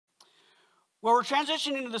Well, we're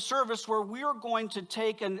transitioning into the service where we are going to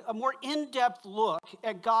take a more in-depth look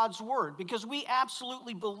at God's word, because we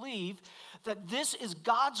absolutely believe that this is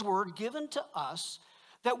God's word given to us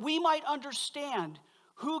that we might understand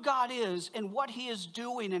who God is and what he is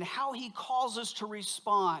doing and how he calls us to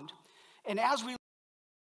respond. And as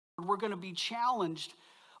we're going to be challenged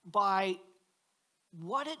by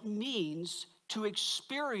what it means to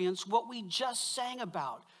experience what we just sang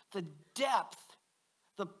about, the depth,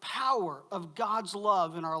 the power of God's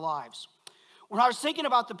love in our lives. When I was thinking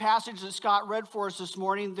about the passage that Scott read for us this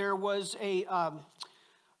morning, there was a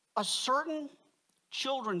certain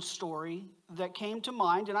children's story that came to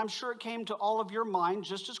mind, and I'm sure it came to all of your mind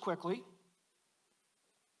just as quickly.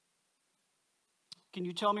 Can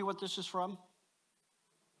you tell me what this is from?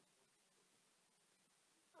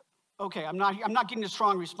 Okay, I'm not getting a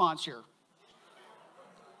strong response here.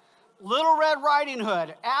 Little Red Riding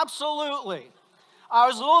Hood, absolutely. I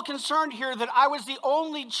was a little concerned here that I was the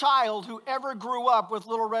only child who ever grew up with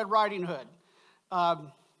Little Red Riding Hood.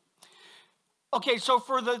 Okay, so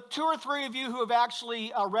for the 2 or 3 of you who have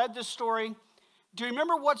actually read this story, do you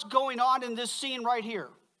remember what's going on in this scene right here?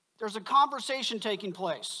 There's a conversation taking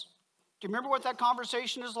place. Do you remember what that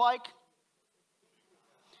conversation is like?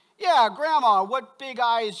 Yeah, Grandma, what big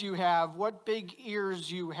eyes you have, what big ears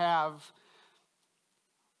you have,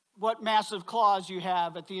 what massive claws you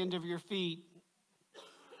have at the end of your feet.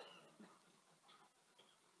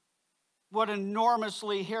 What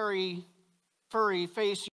enormously hairy, furry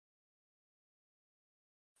face.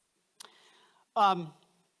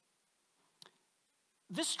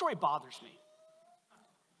 This story bothers me.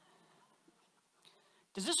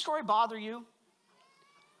 Does this story bother you?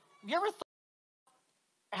 Have you ever thought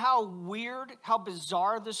how weird, how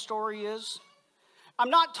bizarre this story is? I'm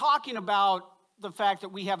not talking about the fact that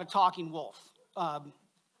we have a talking wolf.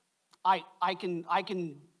 I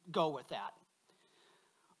can go with that.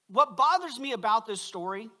 What bothers me about this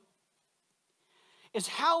story is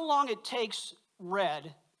how long it takes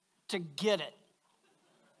Red to get it.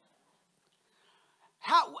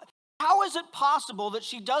 How is it possible that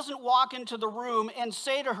she doesn't walk into the room and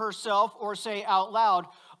say to herself or say out loud,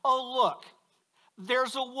 "Oh, look,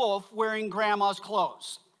 there's a wolf wearing Grandma's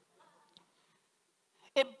clothes"?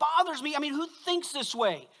 It bothers me. I mean, who thinks this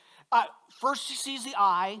way? First she sees the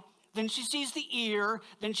eye, then she sees the ear,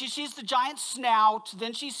 then she sees the giant snout,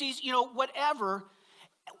 then she sees, whatever.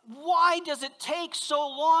 Why does it take so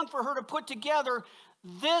long for her to put together,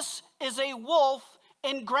 this is a wolf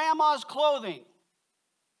in Grandma's clothing?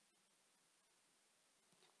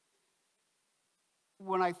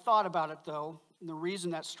 When I thought about it, though, and the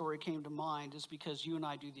reason that story came to mind is because you and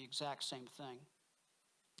I do the exact same thing.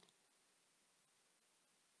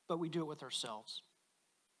 But we do it with ourselves.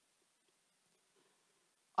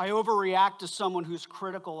 I overreact to someone who's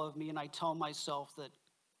critical of me, and I tell myself that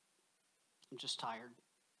I'm just tired.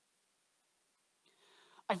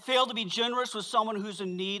 I fail to be generous with someone who's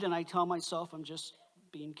in need, and I tell myself I'm just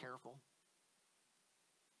being careful.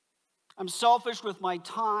 I'm selfish with my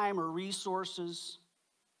time or resources,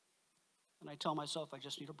 and I tell myself I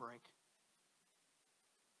just need a break.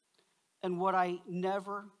 And what I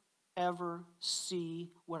never, ever see,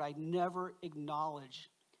 what I never acknowledge,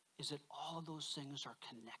 is that all of those things are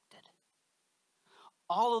connected.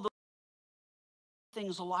 All of those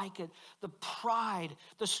things like it, the pride,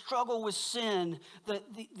 the struggle with sin,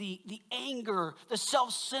 the anger, the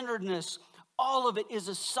self-centeredness, all of it is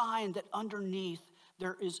a sign that underneath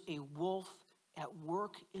there is a wolf at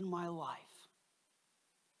work in my life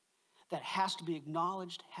that has to be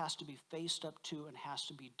acknowledged, has to be faced up to, and has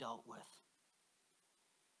to be dealt with.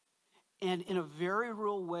 And in a very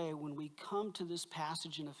real way, when we come to this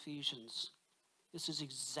passage in Ephesians, this is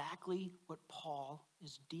exactly what Paul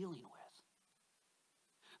is dealing with.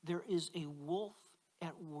 There is a wolf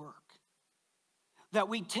at work that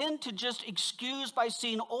we tend to just excuse by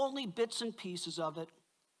seeing only bits and pieces of it,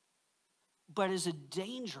 but is a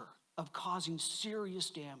danger of causing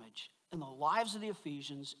serious damage in the lives of the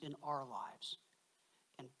Ephesians, in our lives.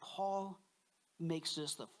 And Paul makes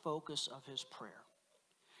this the focus of his prayer.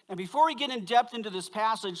 And before we get in depth into this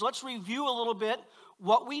passage, let's review a little bit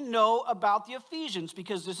what we know about the Ephesians,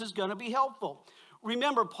 because this is going to be helpful.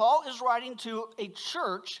 Remember, Paul is writing to a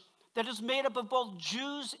church that is made up of both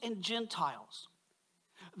Jews and Gentiles.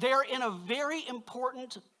 They're in a very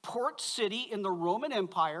important port city in the Roman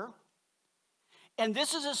Empire, and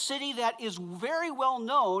this is a city that is very well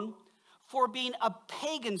known for being a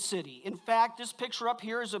pagan city. In fact, this picture up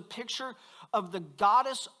here is a picture of the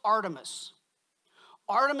goddess Artemis.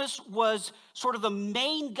 Artemis was sort of the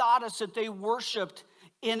main goddess that they worshiped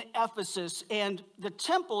in Ephesus. And the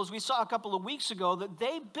temple, as we saw a couple of weeks ago, that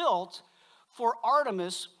they built for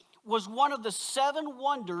Artemis was one of the 7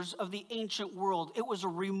 wonders of the ancient world. It was a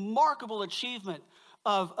remarkable achievement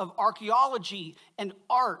of archaeology and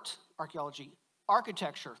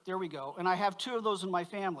architecture. There we go. And I have 2 of those in my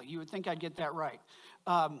family. You would think I'd get that right.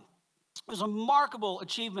 It was a remarkable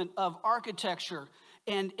achievement of architecture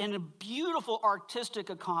and a beautiful artistic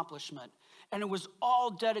accomplishment. And it was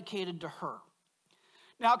all dedicated to her.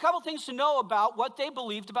 Now, a couple things to know about what they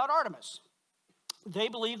believed about Artemis. They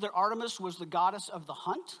believed that Artemis was the goddess of the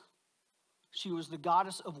hunt. She was the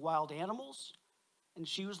goddess of wild animals. And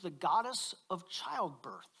she was the goddess of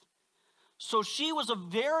childbirth. So she was a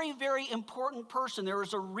very, very important person. There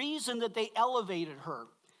was a reason that they elevated her.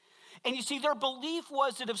 And you see, their belief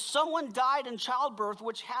was that if someone died in childbirth,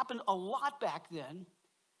 which happened a lot back then,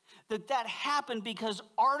 that happened because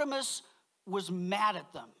Artemis was mad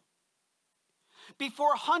at them.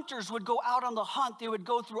 Before hunters would go out on the hunt, they would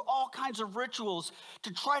go through all kinds of rituals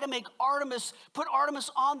to try to make Artemis, put Artemis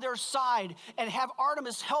on their side and have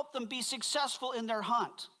Artemis help them be successful in their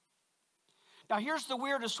hunt. Now here's the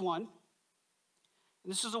weirdest one.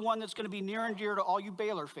 This is the one that's going to be near and dear to all you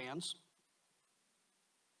Baylor fans.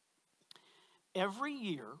 Every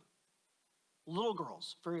year, little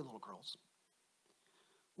girls, very little girls,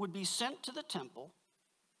 would be sent to the temple,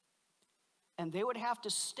 and they would have to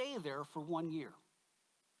stay there for 1 year.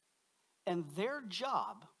 And their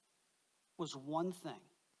job was one thing.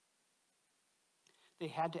 They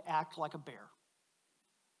had to act like a bear.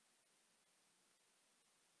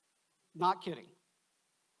 Not kidding.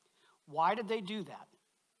 Why did they do that?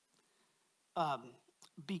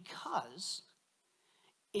 Because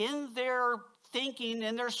in their thinking,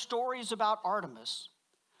 in their stories about Artemis,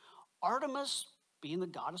 Artemis, being the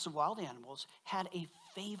goddess of wild animals, had a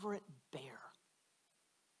favorite bear.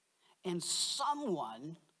 And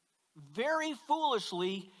someone very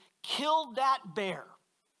foolishly killed that bear.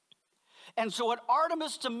 And so what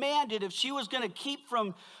Artemis demanded, if she was going to keep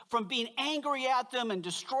from being angry at them and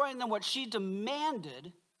destroying them, what she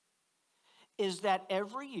demanded is that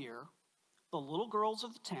every year, the little girls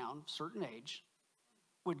of the town, of a certain age,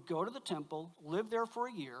 would go to the temple, live there for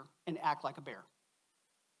a year, and act like a bear.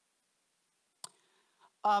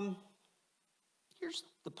 Here's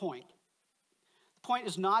the point. The point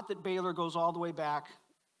is not that Baylor goes all the way back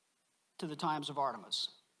to the times of Artemis.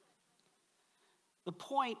 The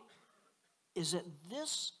point is that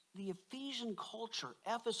the Ephesian culture,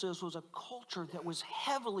 Ephesus was a culture that was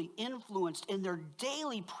heavily influenced in their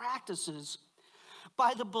daily practices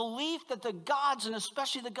by the belief that the gods, and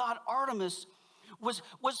especially the god Artemis, was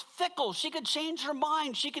fickle. She could change her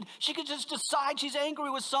mind. She could just decide she's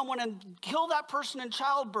angry with someone and kill that person in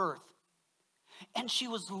childbirth. And she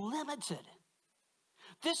was limited.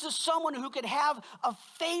 This is someone who could have a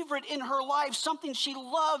favorite in her life, something she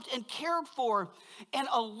loved and cared for, and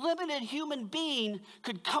a limited human being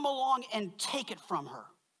could come along and take it from her.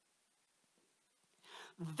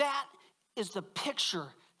 That is the picture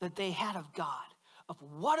that they had of God, of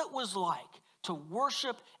what it was like to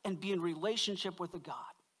worship and be in relationship with a God.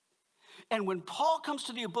 And when Paul comes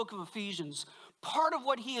to the book of Ephesians, part of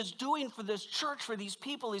what he is doing for this church, for these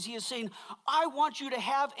people, is he is saying, I want you to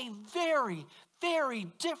have a very, very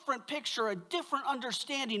different picture, a different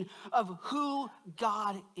understanding of who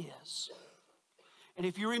God is. And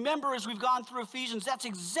if you remember, as we've gone through Ephesians, that's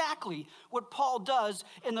exactly what Paul does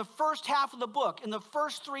in the first half of the book, in the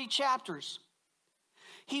first 3 chapters.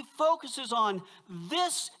 He focuses on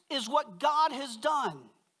this is what God has done.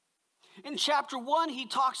 In chapter 1, he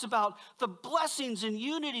talks about the blessings and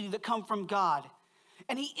unity that come from God.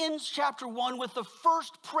 And he ends chapter 1 with the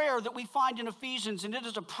first prayer that we find in Ephesians. And it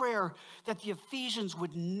is a prayer that the Ephesians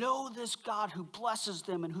would know this God who blesses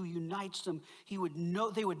them and who unites them. They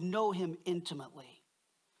would know him intimately.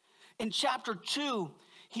 In chapter 2,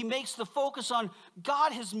 he makes the focus on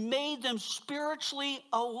God has made them spiritually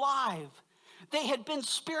alive. They had been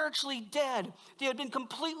spiritually dead. They had been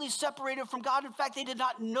completely separated from God. In fact, they did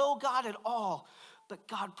not know God at all. But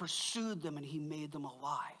God pursued them and he made them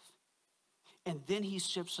alive. And then he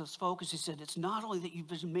shifts his focus. He said, it's not only that you've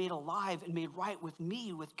been made alive and made right with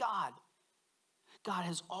me, with God. God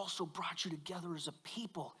has also brought you together as a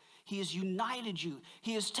people. He has united you.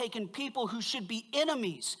 He has taken people who should be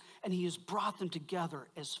enemies and he has brought them together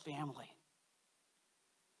as family.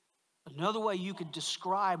 Another way you could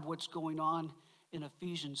describe what's going on in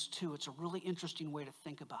Ephesians 2, it's a really interesting way to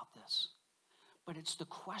think about this. But it's the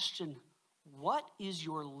question, what is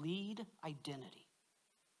your lead identity?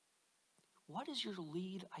 What is your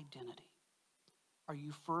lead identity? Are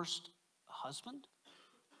you first a husband?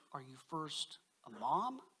 Are you first a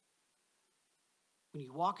mom? When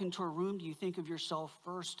you walk into a room, do you think of yourself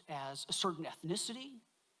first as a certain ethnicity?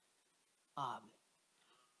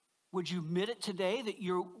 Would you admit it today that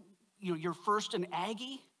you're first an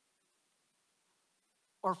Aggie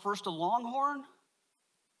or first a Longhorn?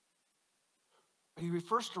 Are you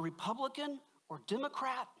first a Republican or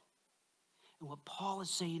Democrat? And what Paul is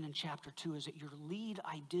saying in chapter 2 is that your lead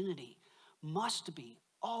identity must be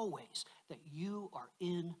always that you are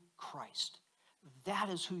in Christ. That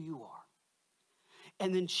is who you are.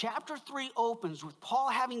 And then chapter 3 opens with Paul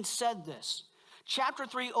having said this. Chapter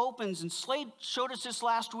 3 opens, and Slade showed us this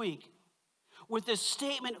last week, with this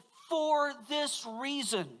statement, for this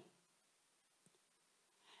reason.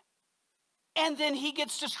 And then he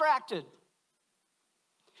gets distracted.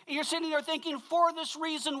 And you're sitting there thinking, for this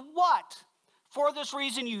reason what? For this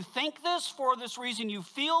reason you think this, for this reason you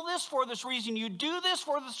feel this, for this reason you do this,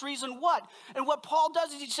 for this reason what? And what Paul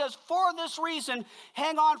does is he says, for this reason,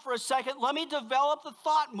 hang on for a second, let me develop the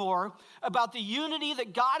thought more about the unity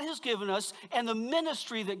that God has given us and the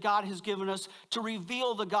ministry that God has given us to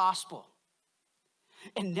reveal the gospel.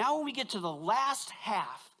 And now when we get to the last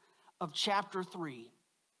half of chapter 3,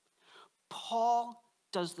 Paul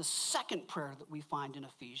does the second prayer that we find in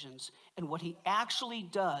Ephesians, and what he actually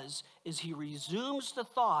does is he resumes the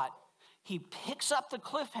thought, he picks up the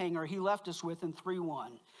cliffhanger he left us with in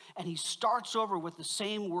 3:1, and he starts over with the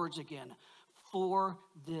same words again, for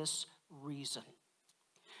this reason.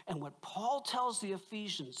 And what Paul tells the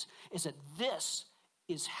Ephesians is that this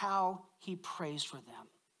is how he prays for them.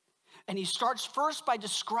 And he starts first by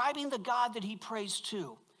describing the God that he prays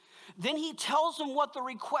to. Then he tells them what the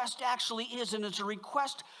request actually is, and it's a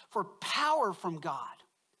request for power from God.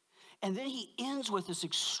 And then he ends with this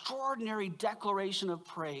extraordinary declaration of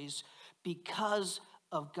praise because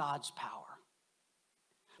of God's power.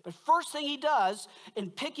 But first thing he does, in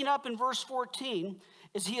picking up in verse 14,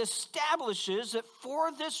 is he establishes that for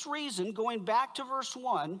this reason, going back to verse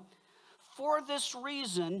 1, for this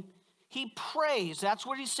reason, he prays. That's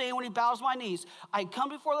what he's saying when he bows my knees. I come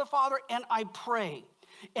before the Father and I pray.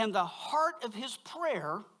 And the heart of his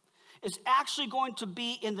prayer is actually going to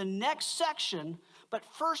be in the next section, but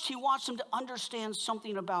first he wants them to understand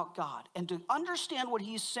something about God. And to understand what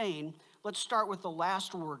he's saying, let's start with the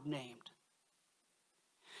last word, named.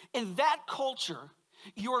 In that culture,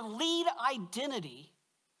 your lead identity,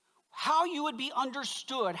 how you would be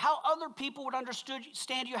understood, how other people would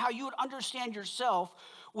understand you, how you would understand yourself,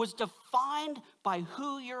 was defined by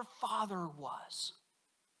who your father was.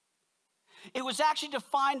 It was actually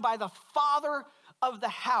defined by the father of the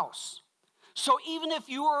house. So even if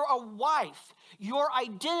you were a wife, your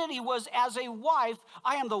identity was as a wife,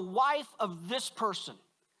 I am the wife of this person.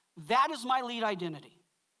 That is my lead identity.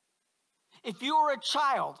 If you were a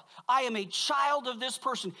child, I am a child of this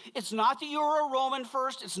person. It's not that you were a Roman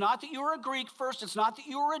first. It's not that you were a Greek first. It's not that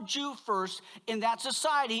you were a Jew first. In that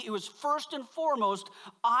society, it was first and foremost,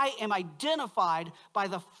 I am identified by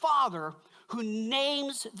the father who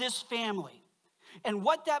names this family. And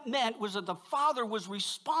what that meant was that the father was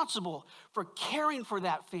responsible for caring for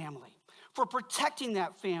that family, for protecting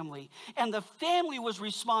that family. And the family was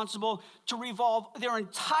responsible to revolve their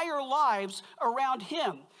entire lives around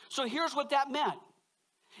him. So here's what that meant.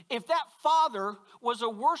 If that father was a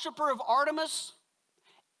worshiper of Artemis,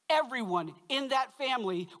 everyone in that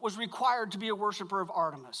family was required to be a worshiper of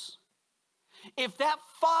Artemis. If that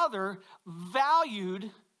father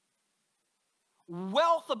valued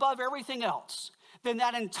wealth above everything else, then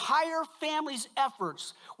that entire family's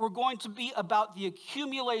efforts were going to be about the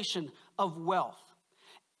accumulation of wealth.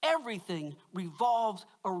 Everything revolved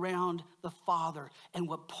around the Father. And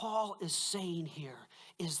what Paul is saying here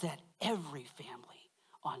is that every family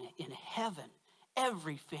in heaven,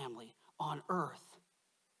 every family on earth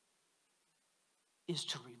is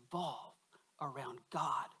to revolve around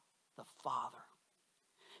God the Father.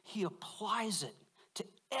 He applies it to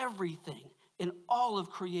everything in all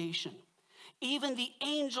of creation. Even the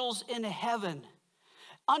angels in heaven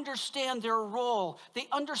understand their role. They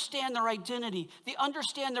understand their identity. They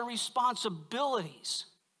understand their responsibilities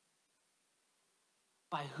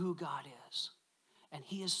by who God is. And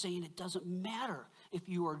he is saying it doesn't matter if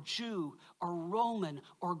you are Jew or Roman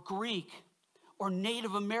or Greek or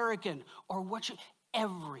Native American or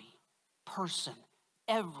every person,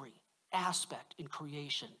 every aspect in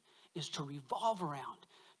creation is to revolve around,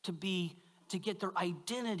 to get their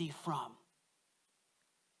identity from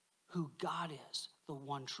who God is, the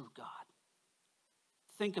one true God.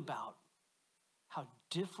 Think about how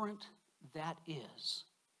different that is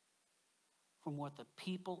from what the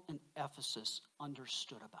people in Ephesus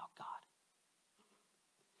understood about God.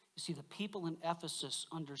 You see, the people in Ephesus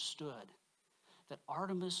understood that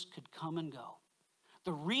Artemis could come and go.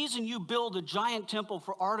 The reason you build a giant temple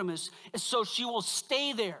for Artemis is so she will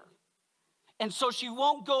stay there. And so she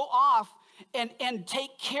won't go off and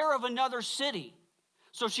take care of another city.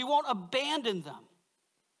 So she won't abandon them.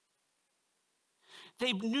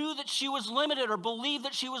 They knew that she was limited or believed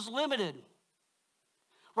that she was limited.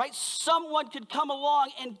 Right? Someone could come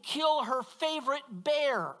along and kill her favorite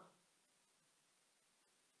bear.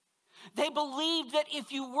 They believed that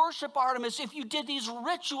if you worship Artemis, if you did these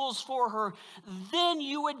rituals for her, then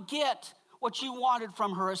you would get what you wanted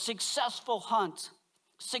from her, a successful hunt,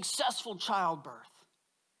 successful childbirth.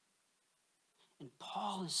 And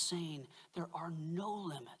Paul is saying there are no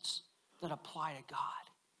limits that apply to God.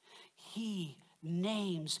 He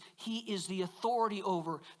names, he is the authority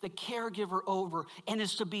over, the caregiver over, and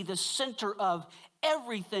is to be the center of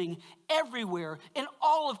everything, everywhere, in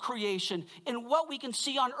all of creation, in what we can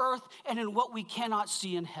see on earth and in what we cannot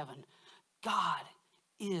see in heaven. God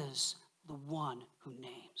is the one who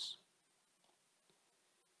names.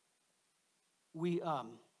 We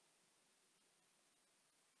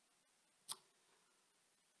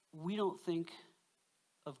don't think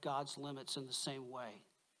of God's limits in the same way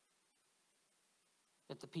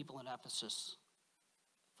that the people in Ephesus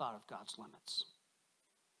thought of God's limits.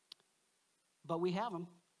 But we have them.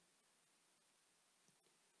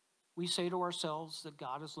 We say to ourselves that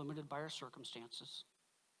God is limited by our circumstances.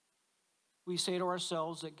 We say to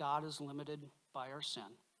ourselves that God is limited by our sin.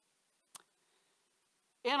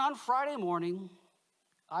 And on Friday morning,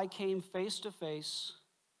 I came face to face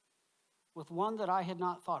with one that I had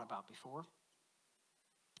not thought about before.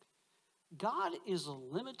 God is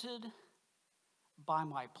limited by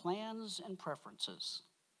my plans and preferences.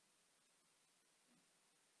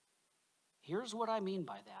 Here's what I mean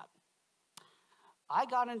by that. I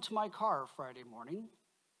got into my car Friday morning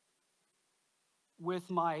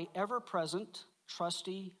with my ever-present,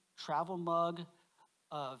 trusty travel mug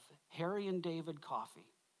of Harry and David coffee.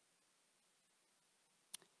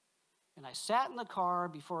 And I sat in the car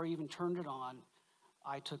before I even turned it on.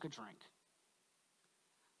 I took a drink.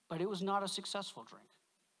 But it was not a successful drink,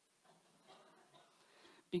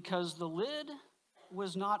 because the lid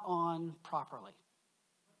was not on properly.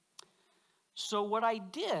 So what I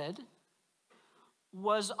did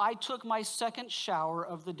was I took my second shower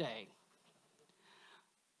of the day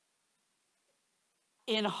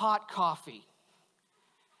in hot coffee.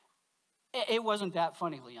 It wasn't that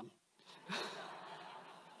funny, Liam.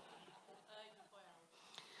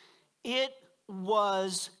 It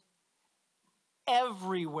was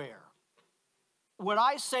everywhere. When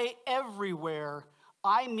I say everywhere,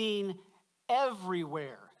 I mean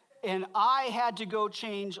everywhere. And I had to go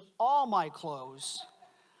change all my clothes.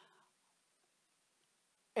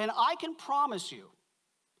 And I can promise you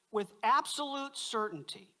with absolute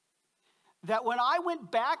certainty that when I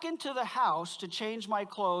went back into the house to change my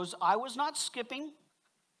clothes, I was not skipping.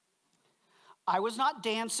 I was not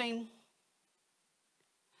dancing.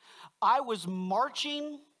 I was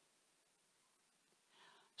marching,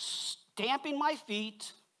 stamping my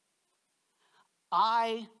feet.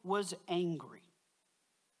 I was angry.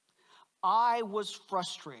 I was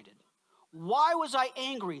frustrated. Why was I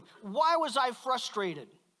angry? Why was I frustrated?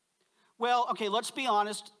 Well, okay, let's be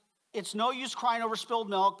honest. It's no use crying over spilled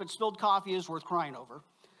milk, but spilled coffee is worth crying over.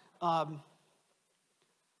 The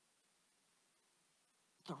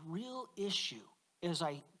real issue is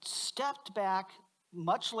I stepped back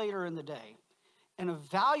much later in the day and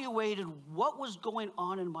evaluated what was going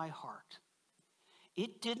on in my heart.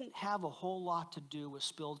 It didn't have a whole lot to do with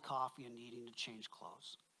spilled coffee and needing to change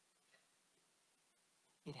clothes.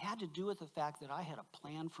 It had to do with the fact that I had a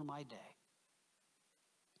plan for my day.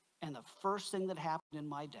 And the first thing that happened in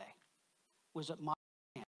my day was that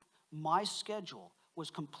my schedule was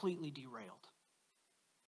completely derailed.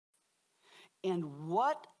 And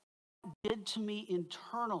what it did to me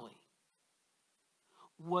internally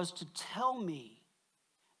was to tell me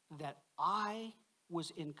that I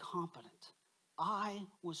was incompetent. I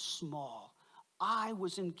was small. I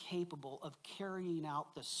was incapable of carrying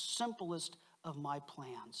out the simplest of my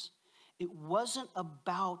plans. It wasn't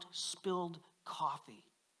about spilled coffee.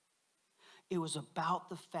 It was about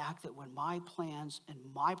the fact that when my plans and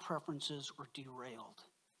my preferences were derailed,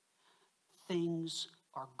 things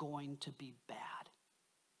are going to be bad.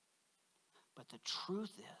 But the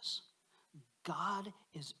truth is, God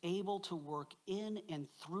is able to work in and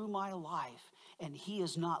through my life, and he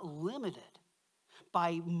is not limited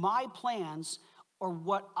by my plans or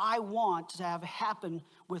what I want to have happen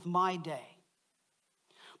with my day.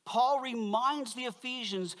 Paul reminds the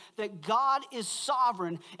Ephesians that God is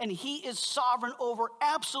sovereign, and he is sovereign over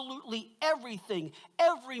absolutely everything,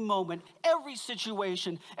 every moment, every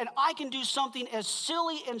situation. And I can do something as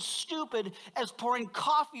silly and stupid as pouring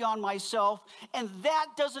coffee on myself, and that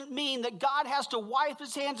doesn't mean that God has to wipe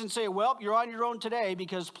his hands and say, well, you're on your own today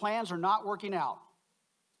because plans are not working out.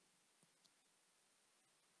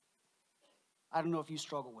 I don't know if you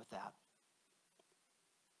struggle with that.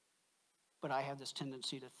 But I have this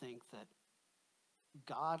tendency to think that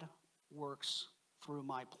God works through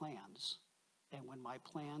my plans, and when my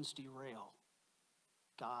plans derail,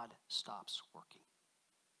 God stops working.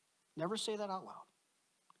 Never say that out loud.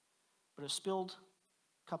 But a spilled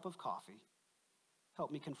cup of coffee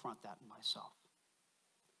helped me confront that in myself.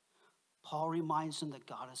 Paul reminds them that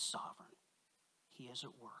God is sovereign. He is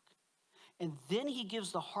at work. And then he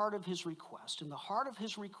gives the heart of his request. And the heart of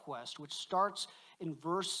his request, which starts in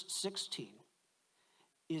verse 16,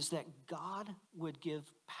 is that God would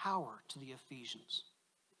give power to the Ephesians.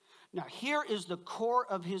 Now, here is the core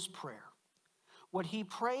of his prayer. What he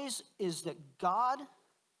prays is that God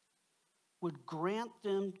would grant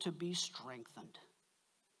them to be strengthened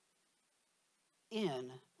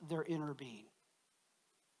in their inner being.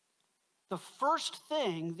 The first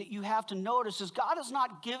thing that you have to notice is God is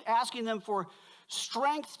not asking them for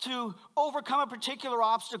strength to overcome a particular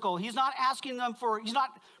obstacle. He's not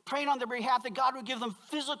praying on their behalf that God would give them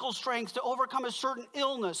physical strength to overcome a certain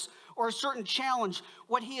illness or a certain challenge.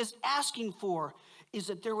 What he is asking for is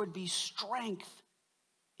that there would be strength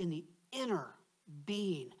in the inner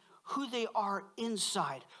being, who they are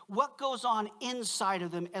inside, what goes on inside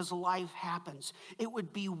of them as life happens. It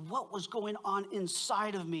would be what was going on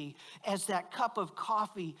inside of me as that cup of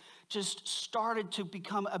coffee just started to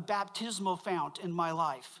become a baptismal fount in my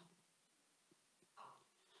life.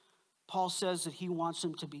 Paul says that he wants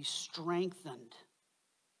them to be strengthened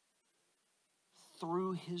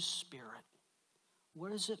through his Spirit.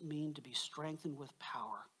 What does it mean to be strengthened with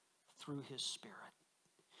power through his Spirit?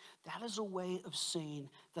 That is a way of saying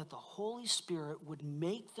that the Holy Spirit would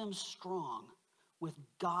make them strong with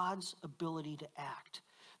God's ability to act.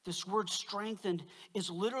 This word strengthened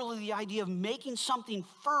is literally the idea of making something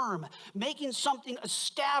firm, making something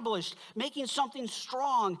established, making something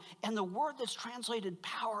strong. And the word that's translated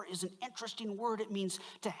power is an interesting word. It means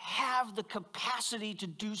to have the capacity to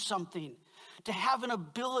do something, to have an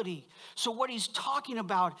ability. So what he's talking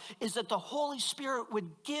about is that the Holy Spirit would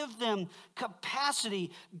give them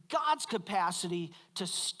capacity, God's capacity to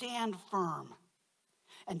stand firm,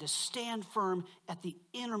 and to stand firm at the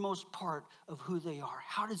innermost part of who they are.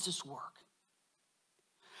 How does this work?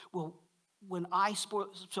 Well, when I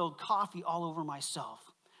spilled coffee all over myself,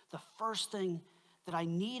 the first thing that I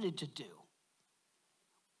needed to do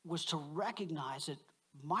was to recognize that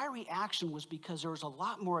my reaction was because there was a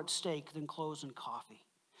lot more at stake than clothes and coffee.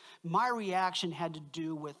 My reaction had to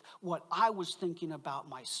do with what I was thinking about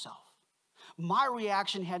myself. My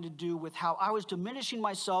reaction had to do with how I was diminishing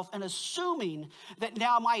myself and assuming that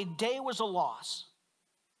now my day was a loss.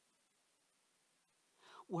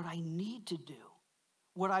 What I need to do,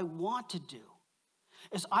 what I want to do,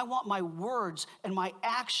 is I want my words and my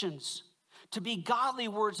actions to be godly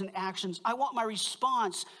words and actions. I want my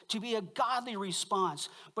response to be a godly response.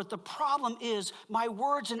 But the problem is my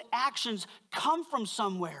words and actions come from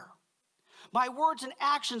somewhere. My words and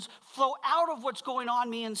actions flow out of what's going on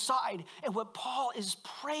me inside. And what Paul is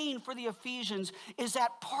praying for the Ephesians is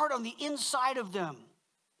that part on the inside of them,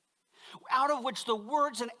 out of which the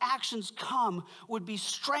words and actions come, would be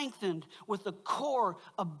strengthened with the core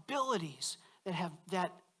abilities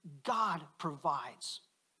that God provides.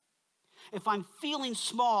 If I'm feeling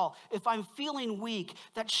small, if I'm feeling weak,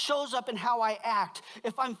 that shows up in how I act.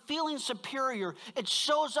 If I'm feeling superior, it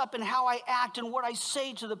shows up in how I act and what I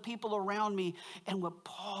say to the people around me. And what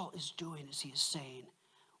Paul is doing is he is saying,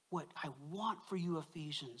 what I want for you,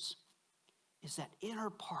 Ephesians, is that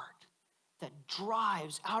inner part that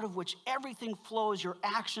drives, out of which everything flows, your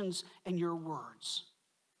actions and your words,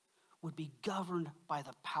 would be governed by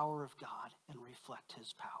the power of God and reflect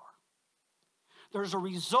his power. There's a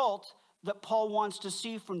result that Paul wants to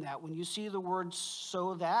see from that. When you see the word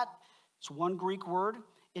 "so that," it's one Greek word.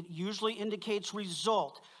 It usually indicates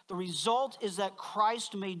result. The result is that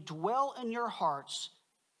Christ may dwell in your hearts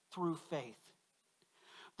through faith.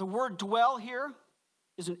 The word "dwell" here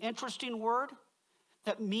is an interesting word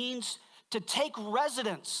that means to take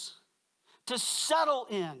residence, to settle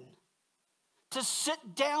in, to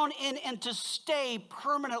sit down in, and to stay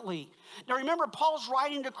permanently. Now remember, Paul's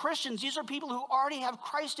writing to Christians. These are people who already have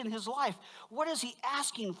Christ in his life. What is he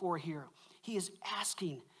asking for here? He is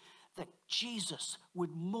asking that Jesus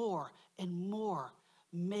would more and more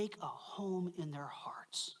make a home in their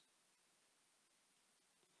hearts.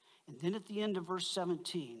 And then at the end of verse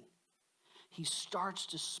 17, he starts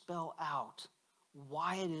to spell out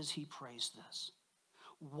why it is he prays this.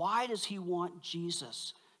 Why does he want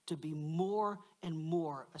Jesus to be more and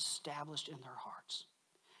more established in their hearts?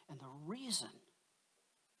 And the reason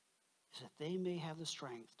is that they may have the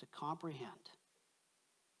strength to comprehend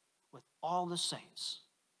with all the saints.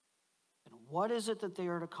 And what is it that they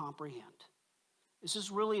are to comprehend? This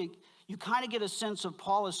is really, you kind of get a sense of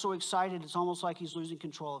Paul is so excited, it's almost like he's losing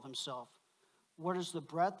control of himself. What is the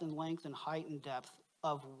breadth and length and height and depth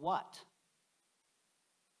of what?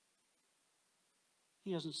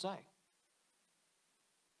 He doesn't say.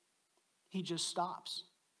 He just stops.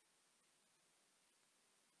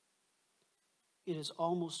 It is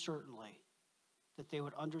almost certainly that they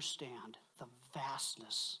would understand the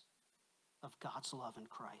vastness of God's love in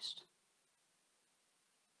Christ.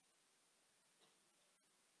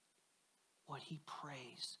 What he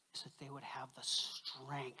prays is that they would have the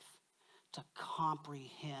strength to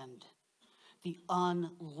comprehend the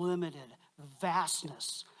unlimited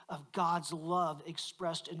vastness of God's love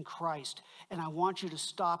expressed in Christ. And I want you to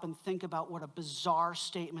stop and think about what a bizarre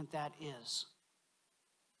statement that is.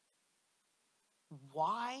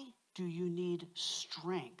 Why do you need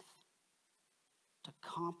strength to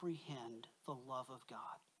comprehend the love of God?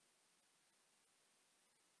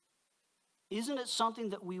 Isn't it something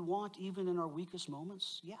that we want even in our weakest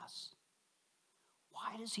moments? Yes.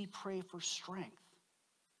 Why does he pray for strength?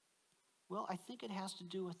 Well, I think it has to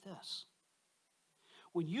do with this.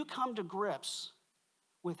 When you come to grips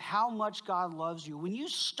with how much God loves you, when you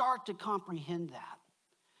start to comprehend that,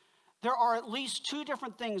 there are at least two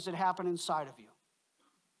different things that happen inside of you.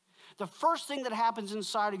 The first thing that happens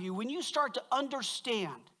inside of you, when you start to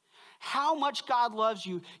understand how much God loves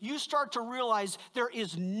you, you start to realize there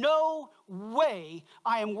is no way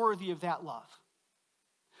I am worthy of that love.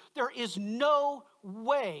 There is no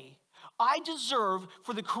way I deserve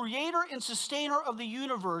for the creator and sustainer of the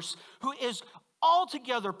universe, who is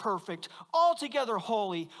altogether perfect, altogether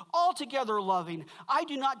holy, altogether loving. I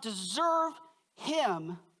do not deserve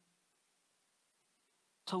him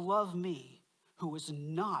to love me, who is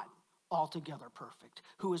not altogether perfect,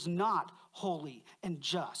 who is not holy and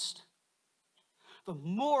just. The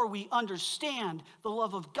more we understand the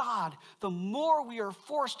love of God, the more we are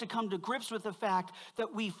forced to come to grips with the fact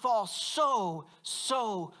that we fall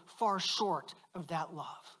so far short of that love.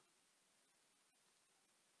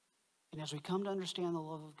 And as we come to understand the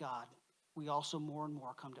love of God, we also more and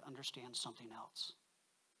more come to understand something else.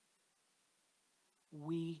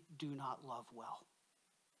 We do not love well.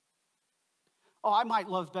 Oh, I might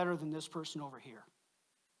love better than this person over here.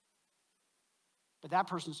 But that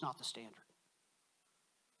person's not the standard.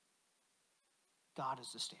 God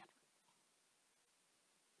is the standard.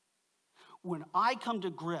 When I come to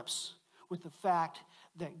grips with the fact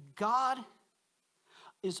that God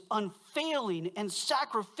is unfailing and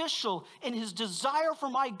sacrificial in his desire for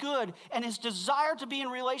my good and his desire to be in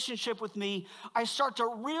relationship with me, I start to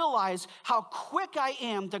realize how quick I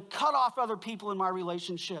am to cut off other people in my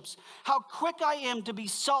relationships, how quick I am to be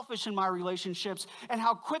selfish in my relationships, and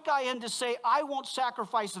how quick I am to say, I won't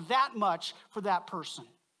sacrifice that much for that person.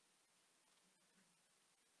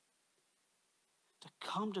 To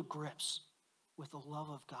come to grips with the love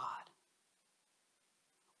of God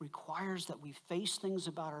requires that we face things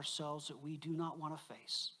about ourselves that we do not want to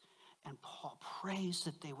face. And Paul prays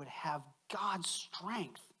that they would have God's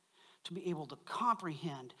strength to be able to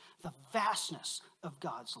comprehend the vastness of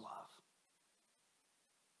God's love.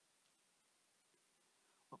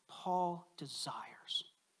 What Paul desires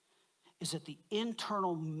is that the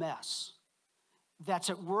internal mess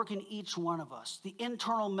that's at work in each one of us, the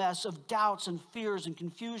internal mess of doubts and fears and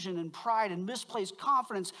confusion and pride and misplaced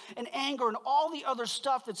confidence and anger and all the other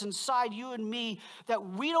stuff that's inside you and me that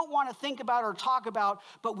we don't want to think about or talk about,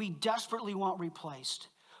 but we desperately want replaced.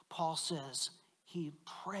 Paul says he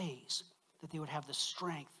prays that they would have the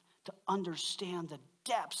strength to understand the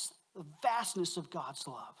depths, the vastness of God's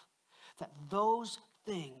love, that those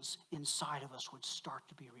things inside of us would start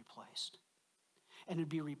to be replaced. And it would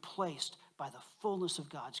be replaced by the fullness of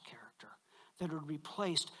God's character, that it would be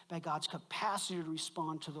replaced by God's capacity to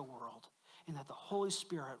respond to the world, and that the Holy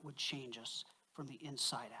Spirit would change us from the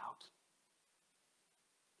inside out.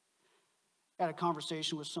 I had a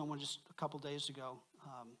conversation with someone just a couple days ago.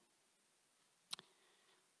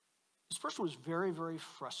 This person was very, very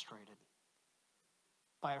frustrated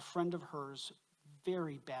by a friend of hers'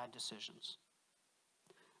 very bad decisions.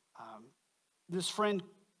 This friend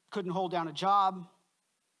couldn't hold down a job,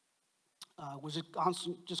 was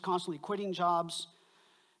just constantly quitting jobs.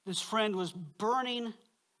 This friend was burning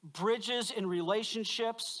bridges in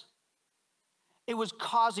relationships. She was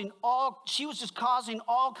just causing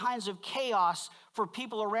all kinds of chaos for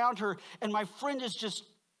people around her. And my friend is just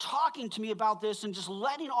talking to me about this and just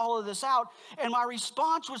letting all of this out. And my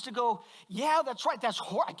response was to go, yeah, that's right. That's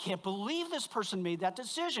horrible. I can't believe this person made that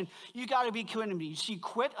decision. You got to be kidding me. She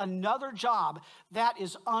quit another job. That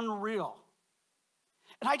is unreal.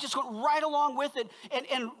 And I just went right along with it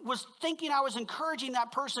and was thinking I was encouraging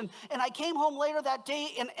that person. And I came home later that day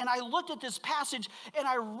and I looked at this passage and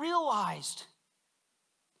I realized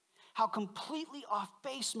how completely off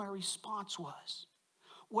base my response was.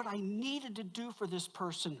 What I needed to do for this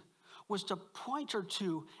person was to point her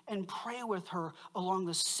to and pray with her along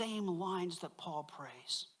the same lines that Paul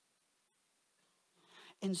prays.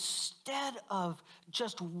 Instead of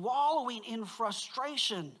just wallowing in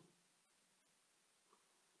frustration,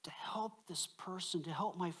 to help this person, to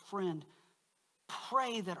help my friend,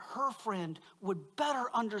 pray that her friend would better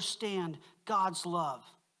understand God's love.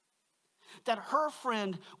 That her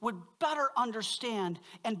friend would better understand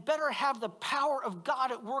and better have the power of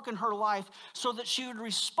God at work in her life so that she would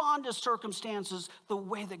respond to circumstances the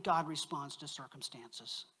way that God responds to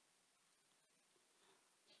circumstances.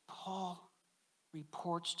 Paul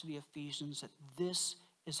reports to the Ephesians that this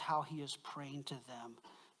is how he is praying to them,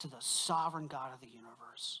 to the sovereign God of the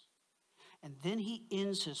universe. And then he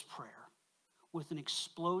ends his prayer with an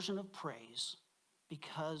explosion of praise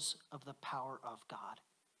because of the power of God.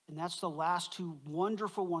 And that's the last two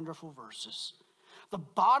wonderful, wonderful verses. The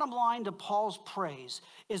bottom line to Paul's praise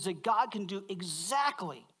is that God can do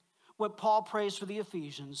exactly what Paul prays for the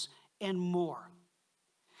Ephesians and more.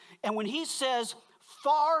 And when he says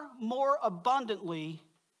far more abundantly,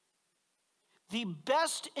 the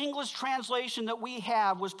best English translation that we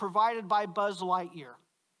have was provided by Buzz Lightyear.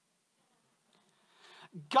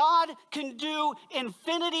 God can do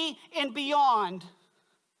infinity and beyond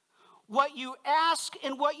what you ask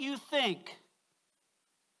and what you think.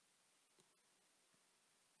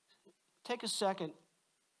 Take a second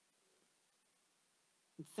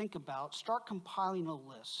and think about, start compiling a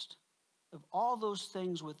list of all those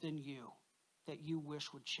things within you that you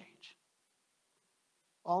wish would change.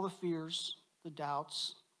 All the fears, the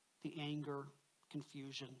doubts, the anger,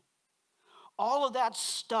 confusion, all of that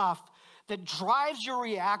stuff that drives your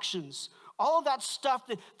reactions, all of that stuff,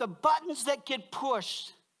 the buttons that get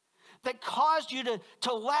pushed, that caused you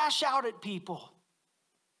to lash out at people.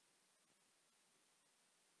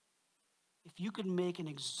 If you could make an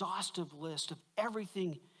exhaustive list of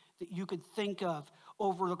everything that you could think of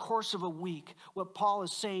over the course of a week, what Paul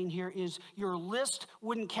is saying here is your list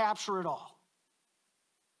wouldn't capture it all.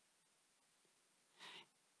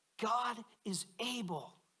 God is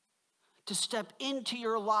able to step into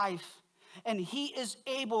your life, and he is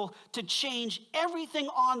able to change everything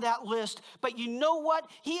on that list. But you know what?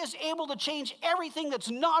 He is able to change everything that's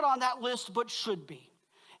not on that list but should be.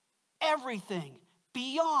 Everything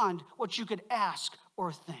beyond what you could ask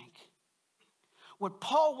or think. What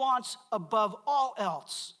Paul wants above all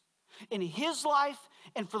else in his life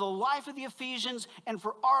and for the life of the Ephesians and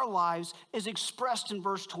for our lives is expressed in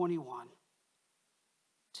verse 21.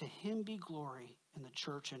 To him be glory in the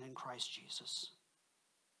church and in Christ Jesus.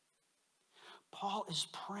 Paul is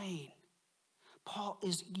praying. Paul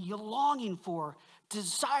is longing for,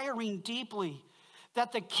 desiring deeply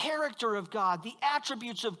that the character of God, the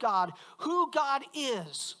attributes of God, who God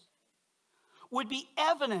is, would be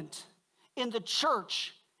evident in the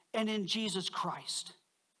church and in Jesus Christ.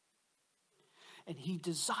 And he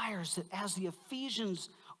desires that as the Ephesians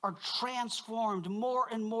are transformed more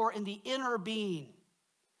and more in the inner being,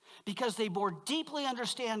 because they more deeply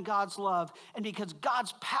understand God's love and because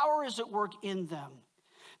God's power is at work in them,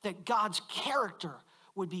 that God's character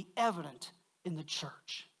would be evident in the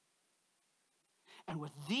church. And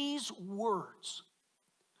with these words,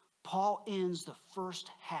 Paul ends the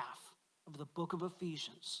first half of the book of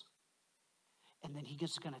Ephesians. And then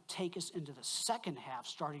he's going to take us into the second half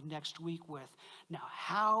starting next week with, now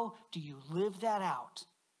how do you live that out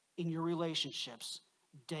in your relationships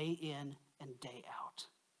day in and day out?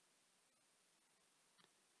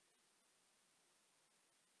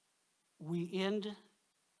 We end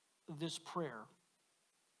this prayer,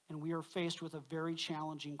 and we are faced with a very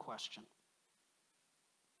challenging question.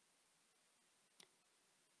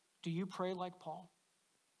 Do you pray like Paul?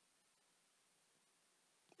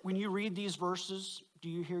 When you read these verses, do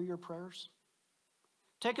you hear your prayers?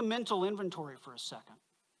 Take a mental inventory for a second.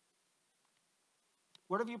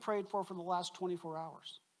 What have you prayed for the last 24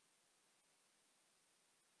 hours?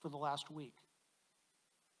 For the last week?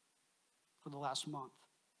 For the last month?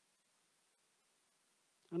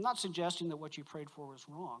 I'm not suggesting that what you prayed for was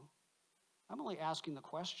wrong. I'm only asking the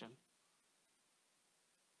question.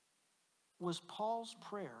 Was Paul's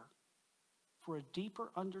prayer for a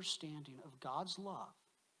deeper understanding of God's love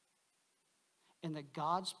and that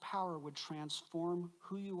God's power would transform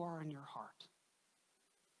who you are in your heart?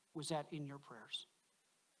 Was that in your prayers?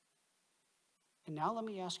 And now let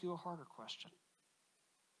me ask you a harder question.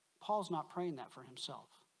 Paul's not praying that for himself.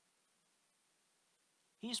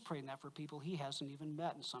 He's praying that for people he hasn't even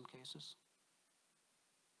met in some cases.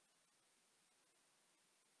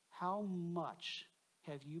 How much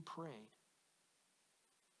have you prayed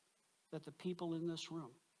that the people in this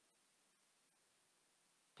room,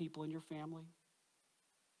 people in your family,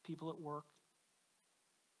 people at work,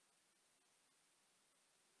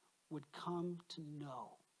 would come to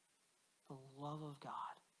know the love of God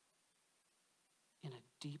in a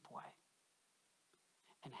deep way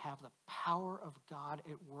and have the power of God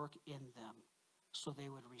at work in them so they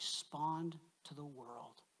would respond to the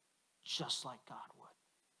world just like God would?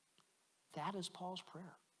 That is Paul's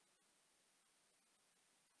prayer.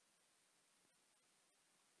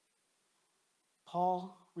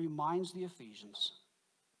 Paul reminds the Ephesians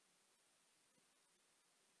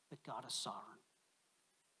that God is sovereign.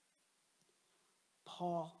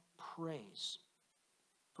 Paul prays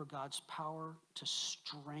for God's power to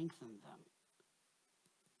strengthen them,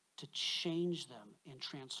 to change them and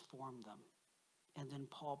transform them. And then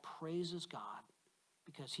Paul praises God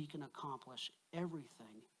because he can accomplish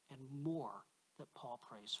everything and more that Paul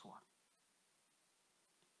prays for.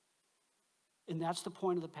 And that's the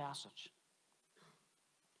point of the passage.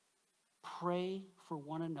 Pray for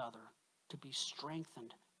one another to be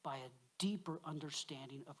strengthened by a deeper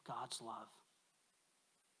understanding of God's love,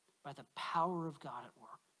 by the power of God at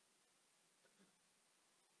work.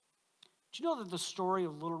 Do you know that the story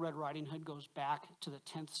of Little Red Riding Hood goes back to the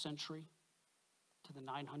 10th century, to the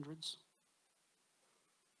 900s?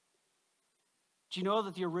 Do you know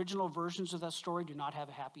that the original versions of that story do not have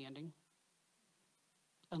a happy ending?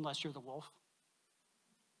 Unless you're the wolf.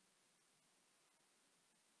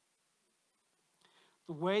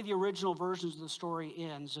 The way the original versions of the story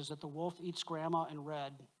ends is that the wolf eats grandma and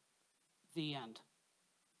Red, the end.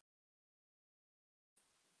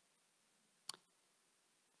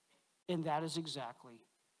 And that is exactly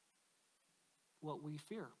what we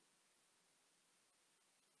fear.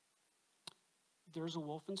 There's a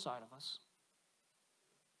wolf inside of us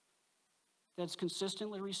that's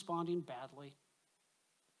consistently responding badly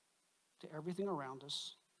to everything around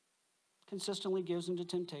us, consistently gives into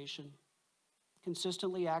temptation,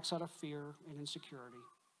 consistently acts out of fear and insecurity,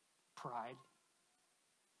 pride.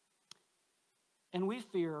 And we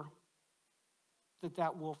fear that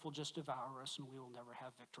that wolf will just devour us and we will never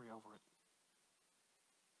have victory over it.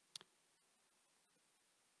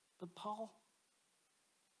 But Paul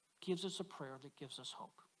gives us a prayer that gives us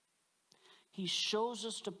hope. He shows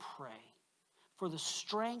us to pray for the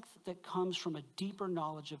strength that comes from a deeper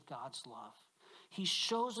knowledge of God's love. He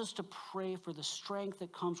shows us to pray for the strength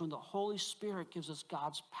that comes when the Holy Spirit gives us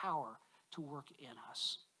God's power to work in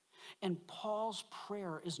us. And Paul's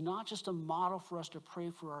prayer is not just a model for us to pray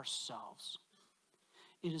for ourselves.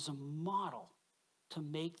 It is a model to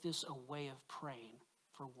make this a way of praying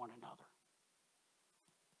for one another.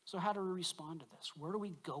 So how do we respond to this? Where do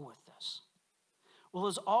we go with this? Well,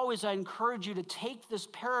 as always, I encourage you to take this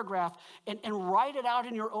paragraph and write it out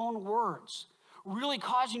in your own words, really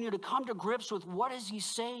causing you to come to grips with what is he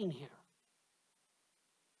saying here.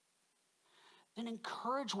 Then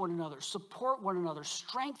encourage one another, support one another,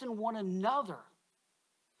 strengthen one another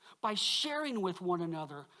by sharing with one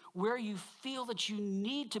another where you feel that you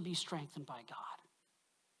need to be strengthened by God.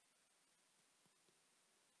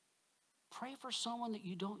 Pray for someone that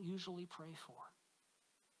you don't usually pray for.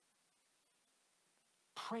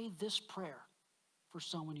 Pray this prayer for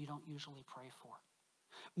someone you don't usually pray for.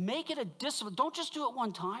 Make it a discipline. Don't just do it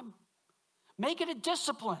one time. Make it a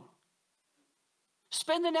discipline.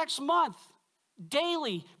 Spend the next month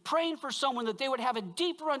daily praying for someone that they would have a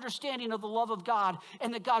deeper understanding of the love of God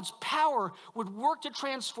and that God's power would work to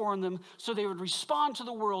transform them so they would respond to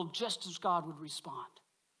the world just as God would respond.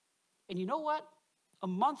 And you know what? A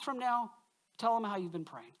month from now, tell them how you've been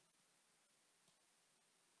praying.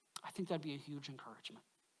 I think that'd be a huge encouragement.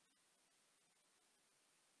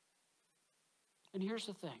 And here's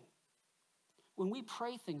the thing. When we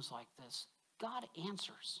pray things like this, God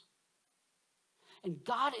answers. And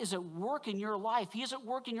God is at work in your life. He is at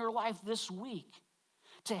work in your life this week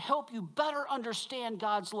to help you better understand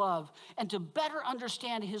God's love and to better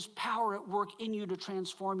understand his power at work in you to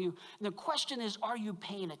transform you. And the question is, are you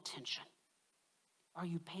paying attention? Are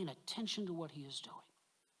you paying attention to what he is doing?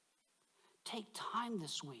 Take time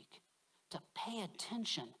this week to pay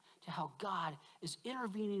attention to how God is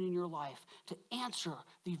intervening in your life to answer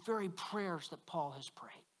the very prayers that Paul has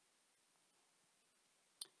prayed.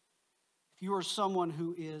 If you are someone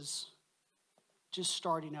who is just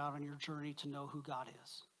starting out on your journey to know who God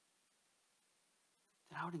is,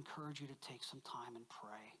 then I would encourage you to take some time and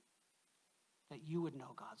pray that you would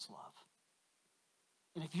know God's love.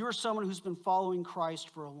 And if you're someone who's been following Christ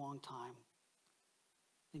for a long time,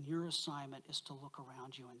 then your assignment is to look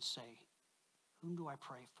around you and say, whom do I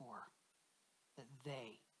pray for that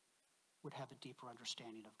they would have a deeper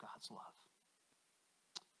understanding of God's love?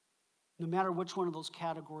 No matter which one of those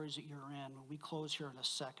categories that you're in, when we close here in a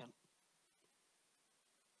second,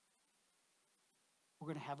 we're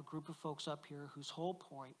going to have a group of folks up here whose whole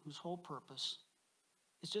point, whose whole purpose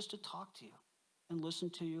is just to talk to you and listen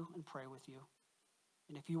to you and pray with you.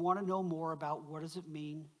 And if you want to know more about what does it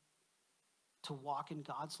mean to walk in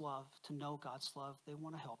God's love, to know God's love, they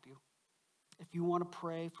want to help you. If you want to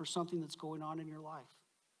pray for something that's going on in your life,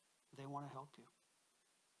 they want to help you.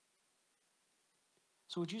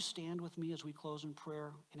 So would you stand with me as we close in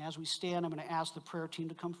prayer? And as we stand, I'm going to ask the prayer team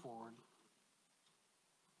to come forward.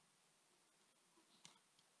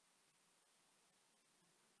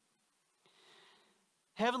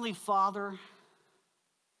 Heavenly Father,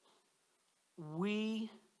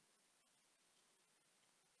 we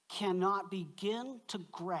cannot begin to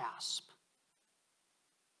grasp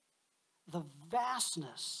the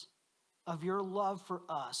vastness of your love for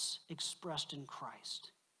us expressed in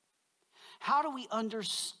Christ. How do we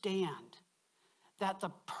understand that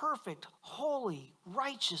the perfect, holy,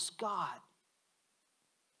 righteous God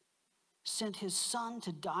sent his Son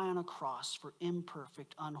to die on a cross for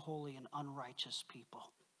imperfect, unholy, and unrighteous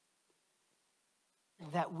people?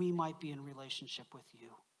 That we might be in relationship with you,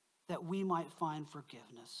 that we might find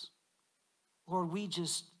forgiveness. Lord,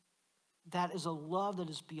 that is a love that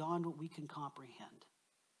is beyond what we can comprehend.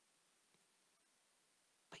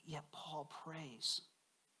 But yet Paul prays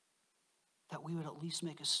that we would at least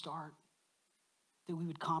make a start, that we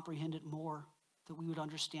would comprehend it more, that we would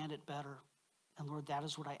understand it better. And Lord, that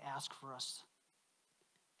is what I ask for us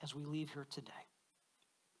as we leave here today.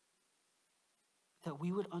 That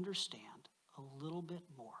we would understand a little bit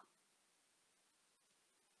more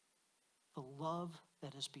the love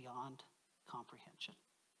that is beyond comprehension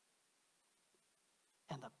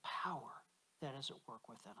and the power that is at work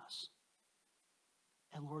within us.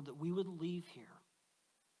 And Lord, that we would leave here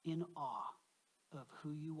in awe of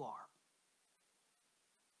who you are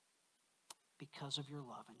because of your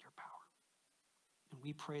love and your power. And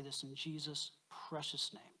we pray this in Jesus'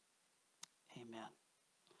 precious name. Amen.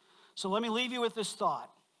 So let me leave you with this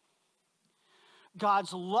thought.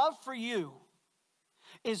 God's love for you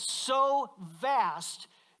is so vast,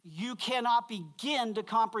 you cannot begin to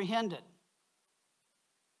comprehend it.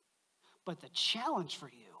 But the challenge for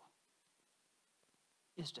you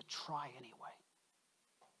is to try anyway.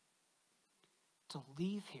 To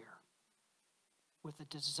leave here with a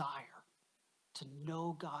desire to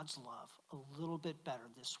know God's love a little bit better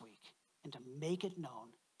this week and to make it known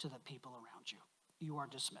to the people around you. You are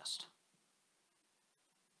dismissed.